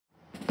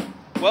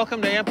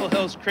Welcome to Ample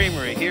Hills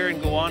Creamery here in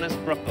Gowanus,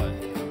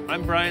 Brooklyn.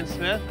 I'm Brian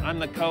Smith, I'm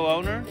the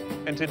co-owner,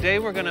 and today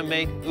we're gonna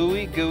make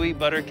Ooey Gooey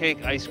Butter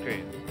Cake ice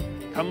cream.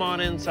 Come on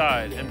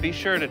inside and be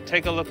sure to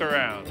take a look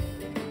around.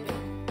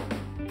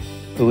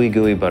 Ooey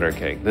Gooey Butter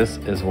Cake. This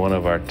is one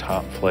of our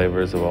top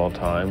flavors of all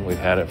time. We've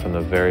had it from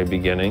the very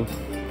beginning.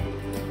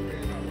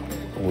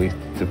 We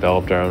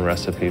developed our own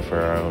recipe for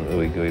our own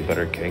Ooey Gooey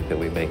Butter Cake that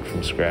we make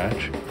from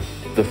scratch.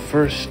 The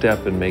first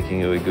step in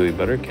making Ooey Gooey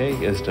Butter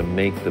Cake is to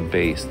make the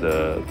base,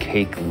 the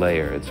cake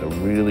layer. It's a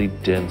really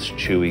dense,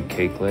 chewy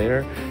cake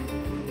layer.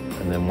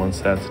 And then once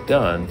that's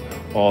done,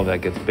 all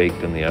that gets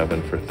baked in the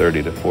oven for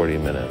 30 to 40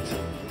 minutes.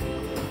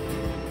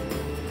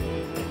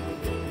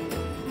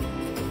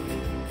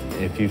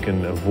 If you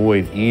can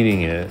avoid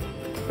eating it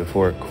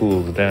before it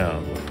cools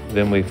down,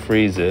 then we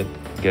freeze it,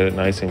 get it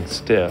nice and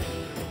stiff,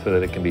 so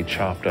that it can be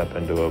chopped up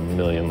into a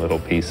million little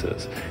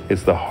pieces.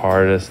 It's the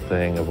hardest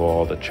thing of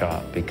all to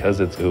chop because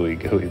it's Ooey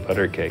Gooey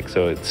Butter Cake,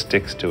 so it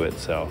sticks to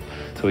itself.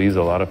 So we use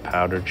a lot of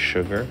powdered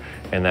sugar,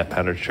 and that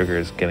powdered sugar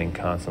is getting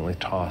constantly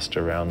tossed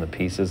around the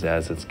pieces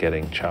as it's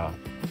getting chopped.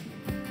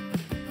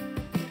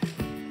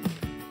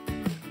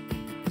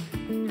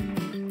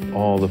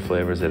 All the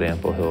flavors at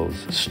Ample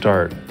Hills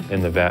start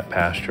in the vat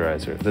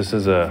pasteurizer. This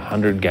is a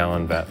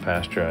 100-gallon vat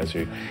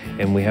pasteurizer,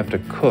 and we have to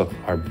cook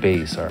our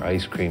base, our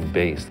ice cream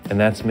base. And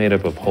that's made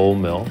up of whole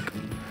milk,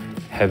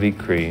 heavy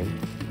cream,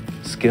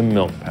 skim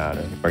milk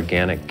powder,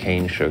 organic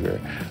cane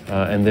sugar,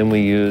 and then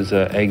we use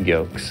egg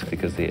yolks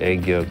because the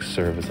egg yolks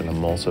serve as an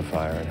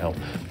emulsifier and help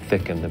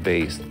thicken the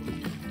base.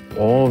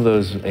 All of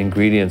those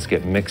ingredients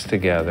get mixed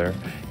together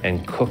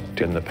and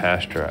cooked in the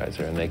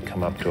pasteurizer, and they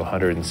come up to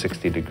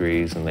 160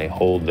 degrees and they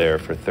hold there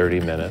for 30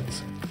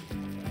 minutes.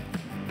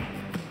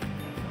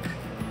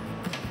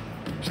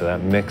 So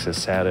that mix is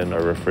sat in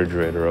our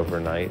refrigerator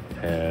overnight,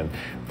 and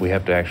we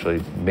have to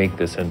actually make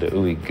this into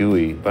Ooey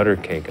Gooey Butter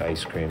Cake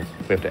ice cream.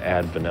 We have to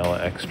add vanilla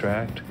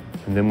extract,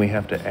 and then we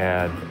have to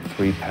add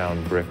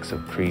 3-pound bricks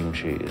of cream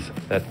cheese.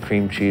 That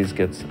cream cheese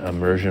gets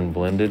immersion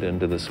blended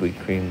into the sweet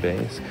cream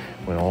base.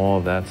 When all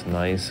of that's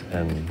nice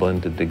and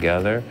blended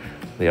together,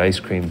 the ice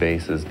cream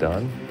base is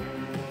done.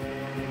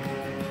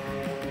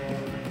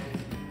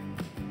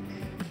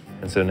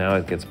 And so now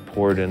it gets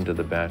poured into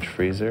the batch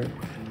freezer,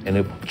 and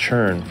it will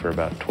churn for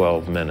about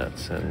 12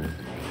 minutes and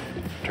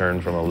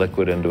turn from a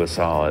liquid into a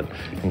solid,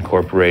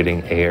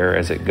 incorporating air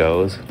as it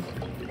goes.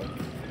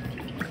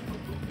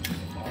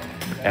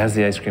 As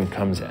the ice cream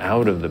comes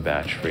out of the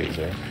batch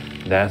freezer,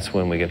 that's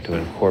when we get to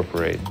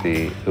incorporate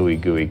the Ooey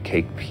Gooey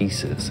cake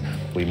pieces.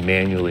 We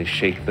manually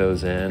shake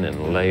those in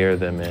and layer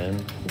them in.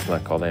 It's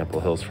not called Ample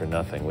Hills for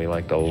nothing. We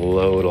like to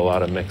load a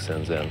lot of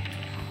mix-ins in.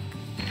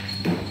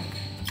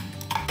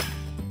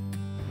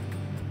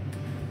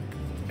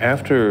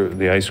 After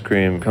the ice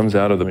cream comes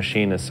out of the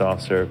machine as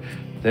soft serve,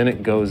 then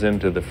it goes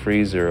into the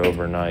freezer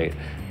overnight,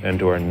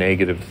 into our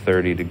negative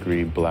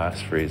 30-degree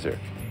blast freezer.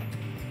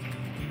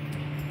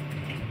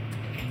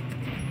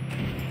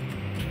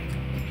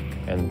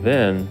 And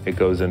then it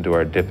goes into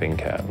our dipping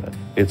cabinet.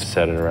 It's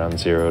set at around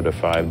 0 to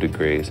 5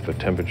 degrees, a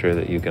temperature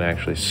that you can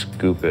actually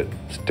scoop it,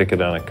 stick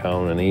it on a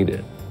cone, and eat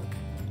it.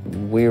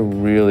 We're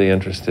really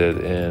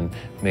interested in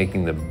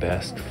making the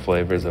best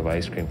flavors of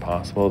ice cream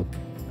possible.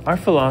 Our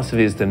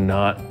philosophy is to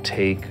not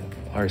take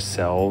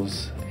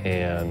ourselves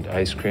and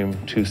ice cream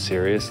too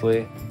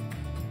seriously.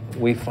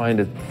 We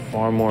find it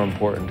far more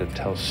important to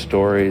tell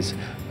stories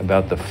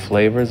about the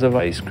flavors of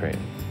ice cream